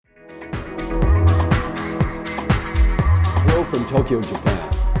Tokyo,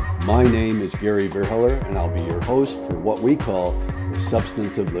 Japan. My name is Gary Verheller, and I'll be your host for what we call the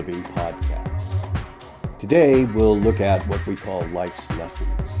Substance of Living podcast. Today, we'll look at what we call life's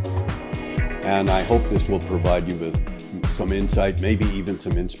lessons. And I hope this will provide you with some insight, maybe even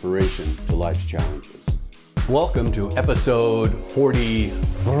some inspiration to life's challenges. Welcome to episode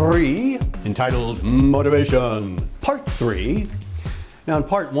 43, entitled Motivation, Part 3. Now, in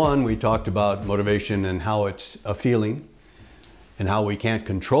Part 1, we talked about motivation and how it's a feeling and how we can't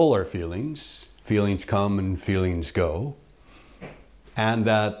control our feelings. Feelings come and feelings go. And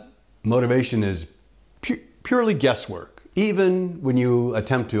that motivation is purely guesswork, even when you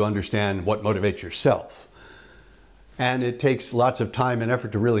attempt to understand what motivates yourself. And it takes lots of time and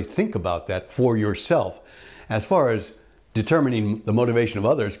effort to really think about that for yourself. As far as determining the motivation of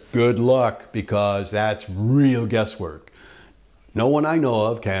others, good luck, because that's real guesswork. No one I know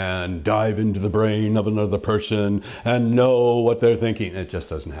of can dive into the brain of another person and know what they're thinking. It just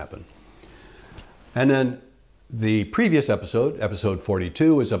doesn't happen. And then the previous episode, episode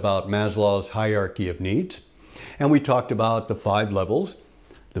 42, is about Maslow's hierarchy of needs. And we talked about the 5 levels: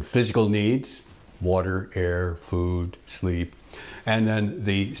 the physical needs, water, air, food, sleep, and then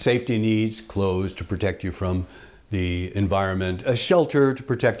the safety needs, clothes to protect you from the environment, a shelter to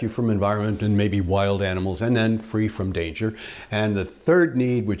protect you from environment and maybe wild animals, and then free from danger. And the third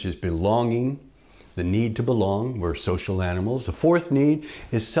need, which is belonging, the need to belong. We're social animals. The fourth need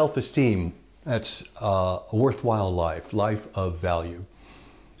is self-esteem. That's a worthwhile life of value.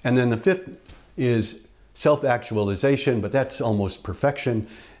 And then the fifth is self-actualization, but that's almost perfection.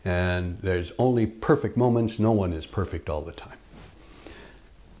 And there's only perfect moments. No one is perfect all the time.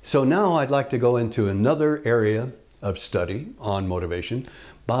 So now I'd like to go into another area of study on motivation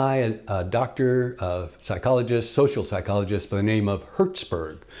by a doctor, a psychologist, social psychologist by the name of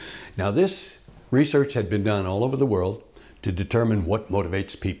Hertzberg. Now, this research had been done all over the world to determine what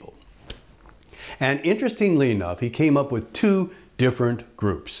motivates people. And interestingly enough, he came up with 2 different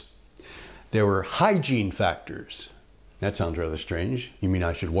groups. There were hygiene factors. That sounds rather strange. You mean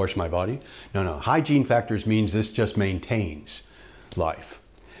I should wash my body? No. Hygiene factors means this just maintains life.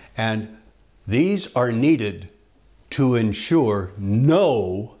 And these are needed to ensure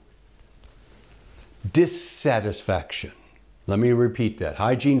no dissatisfaction. Let me repeat that.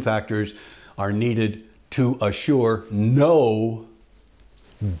 Hygiene factors are needed to assure no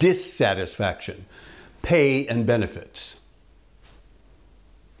dissatisfaction. Pay and benefits.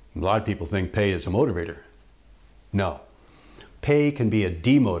 A lot of people think pay is a motivator. No. Pay can be a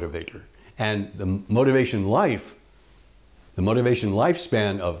demotivator. And the motivation lifespan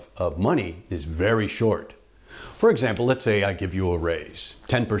of money is very short. For example, let's say I give you a raise,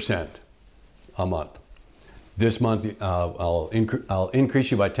 10% a month. This month, I'll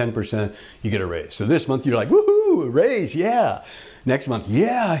increase you by 10%, you get a raise. So this month you're like, woohoo, a raise, yeah. Next month,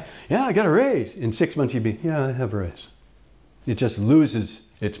 yeah, I got a raise. In 6 months you'd be, yeah, I have a raise. It just loses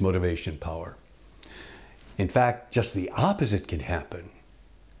its motivation power. In fact, just the opposite can happen.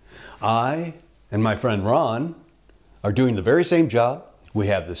 I and my friend Ron are doing the very same job. We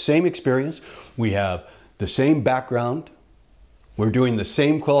have the same experience. We have the same background. We're doing the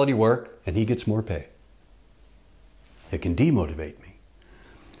same quality work, and he gets more pay. It can demotivate me.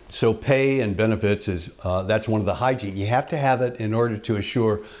 So pay and benefits that's one of the hygiene. You have to have it in order to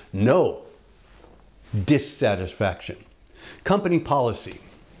assure no dissatisfaction. Company policy,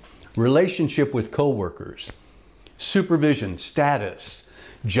 relationship with coworkers, supervision, status,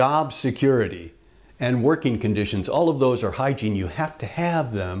 job security, and working conditions. All of those are hygiene. You have to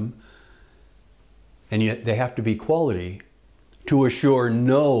have them, and yet they have to be quality to assure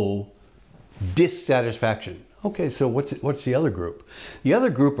no dissatisfaction. Okay, so what's the other group? The other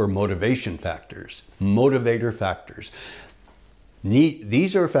group are motivation factors, motivator factors.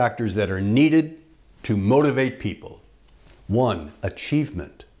 These are factors that are needed to motivate people. 1,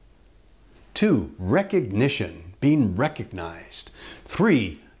 achievement. 2, recognition, being recognized.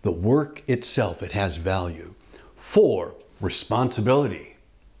 3, the work itself, it has value. 4, responsibility.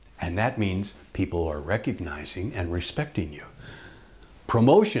 And that means people are recognizing and respecting you.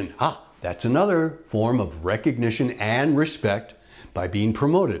 Promotion, that's another form of recognition and respect by being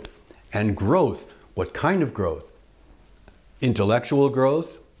promoted. And growth, what kind of growth? Intellectual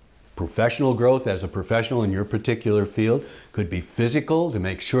growth, professional growth as a professional in your particular field, could be physical to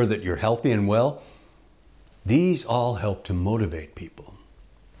make sure that you're healthy and well. These all help to motivate people.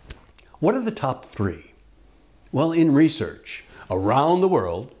 What are the top 3? Well, in research around the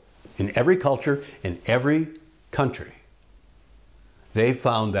world, in every culture, in every country, they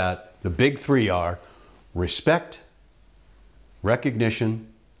found that the big 3 are respect, recognition,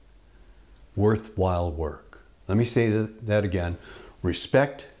 worthwhile work. Let me say that again.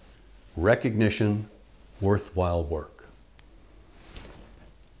 Respect, recognition, worthwhile work.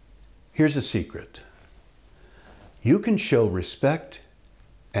 Here's a secret. You can show respect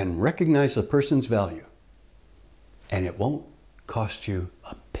and recognize a person's value, and it won't cost you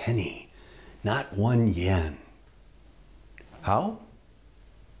a penny, not 1 yen. How?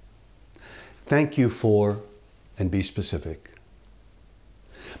 Thank you for, and be specific.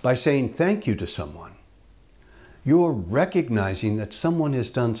 By saying thank you to someone, you're recognizing that someone has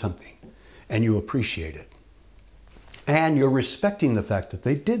done something and you appreciate it. And you're respecting the fact that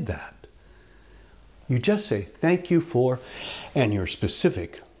they did that. You just say thank you for, and you're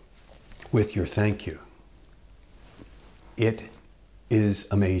specific with your thank you. It is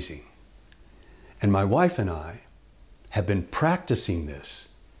amazing. And my wife and I have been practicing this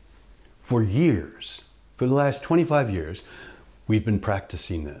for years. For the last 25 years, we've been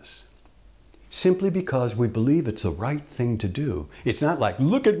practicing this. Simply because we believe it's the right thing to do. It's not like,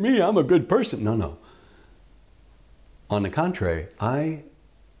 look at me, I'm a good person. No. On the contrary, I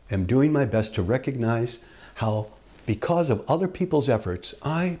am doing my best to recognize how, because of other people's efforts,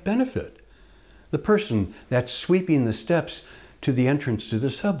 I benefit. The person that's sweeping the steps to the entrance to the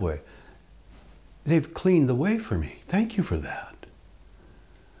subway, they've cleaned the way for me. Thank you for that.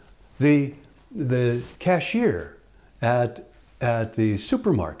 The cashier at the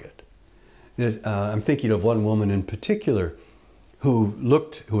supermarket, I'm thinking of one woman in particular who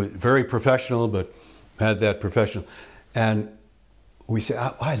was very professional, but had that professional. And we say,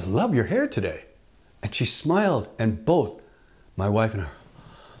 I love your hair today. And she smiled, and both my wife and I,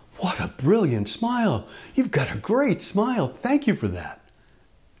 what a brilliant smile. You've got a great smile. Thank you for that.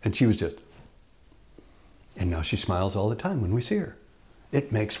 And she was just, and now she smiles all the time when we see her.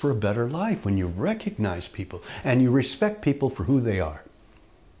 It makes for a better life when you recognize people and you respect people for who they are.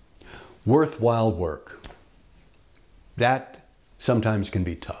 Worthwhile work. That sometimes can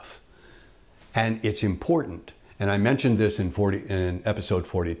be tough. And it's important. And I mentioned this in episode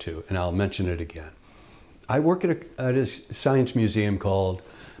 42, and I'll mention it again. I work at a science museum called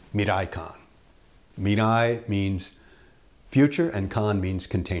Miraikan. Mirai means future and kan means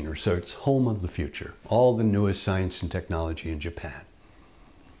container. So it's home of the future. All the newest science and technology in Japan.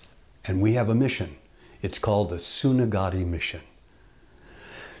 And we have a mission. It's called the Tsunagari mission.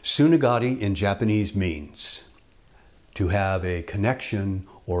 Tsunagari in Japanese means to have a connection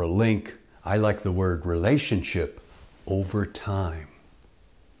or a link. I like the word relationship over time.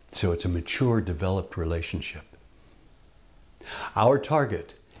 So it's a mature, developed relationship. Our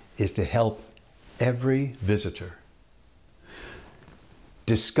target is to help every visitor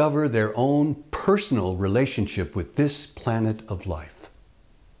discover their own personal relationship with this planet of life.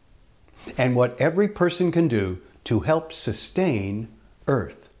 And what every person can do to help sustain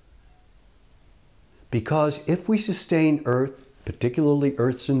Earth. Because if we sustain Earth, particularly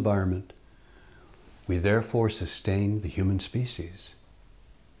Earth's environment, we therefore sustain the human species.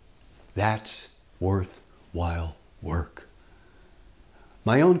 That's worthwhile work.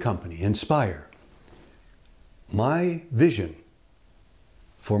 My own company, Inspire, my vision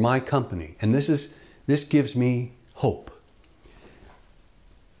for my company, and this gives me hope.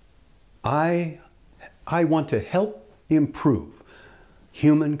 I want to help improve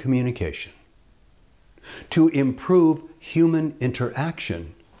human communication, to improve human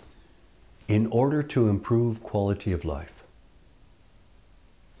interaction in order to improve quality of life.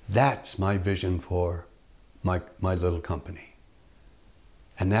 That's my vision for my little company.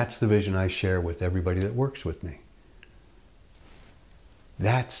 And that's the vision I share with everybody that works with me.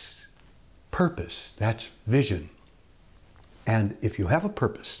 That's purpose, that's vision. And if you have a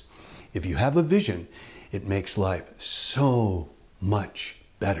purpose, if you have a vision, it makes life so much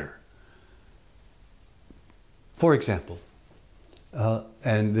better. For example,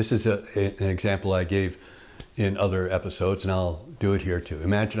 and this is an example I gave in other episodes, and I'll do it here too.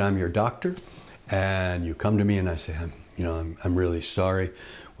 Imagine I'm your doctor, and you come to me and I say, I'm really sorry.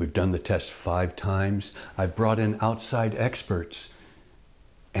 We've done the test 5 times. I've brought in outside experts,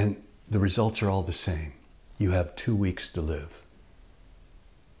 and the results are all the same. You have 2 weeks to live.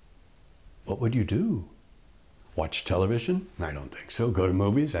 What would you do? Watch television? I don't think so. Go to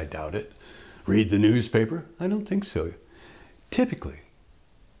movies? I doubt it. Read the newspaper? I don't think so. Typically,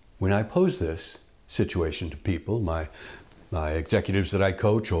 when I pose this situation to people, my executives that I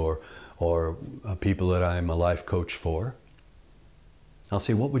coach or people that I'm a life coach for, I'll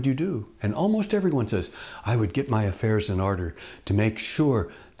say, what would you do? And almost everyone says, I would get my affairs in order to make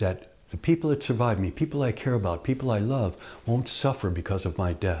sure that the people that survive me, people I care about, people I love, won't suffer because of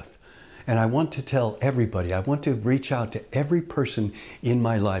my death. And I want to tell everybody, I want to reach out to every person in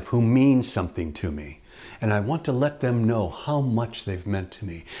my life who means something to me. And I want to let them know how much they've meant to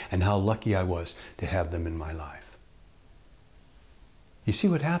me and how lucky I was to have them in my life. You see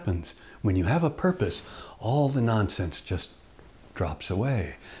what happens when you have a purpose, all the nonsense just drops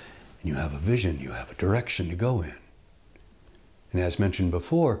away. And you have a vision, you have a direction to go in. And as mentioned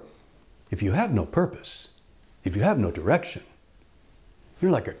before, if you have no purpose, if you have no direction,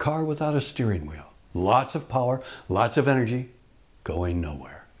 you're like a car without a steering wheel. Lots of power, lots of energy, going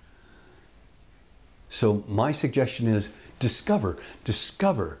nowhere. So my suggestion is discover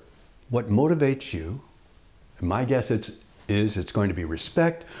what motivates you. And my guess is it's going to be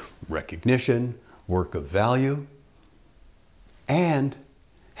respect, recognition, work of value, and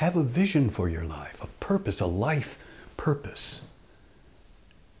have a vision for your life, a purpose, a life purpose.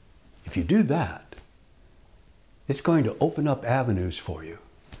 If you do that, it's going to open up avenues for you,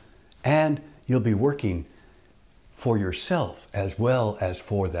 and you'll be working for yourself as well as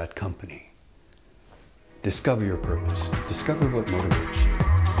for that company. Discover your purpose. Discover what motivates you.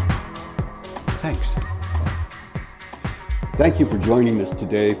 Thanks. Thank you for joining us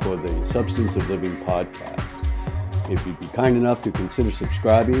today for the Substance of Living podcast. If you'd be kind enough to consider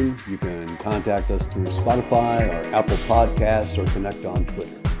subscribing, you can contact us through Spotify or Apple Podcasts or connect on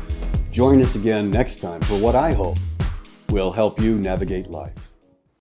Twitter. Join us again next time for what I hope will help you navigate life.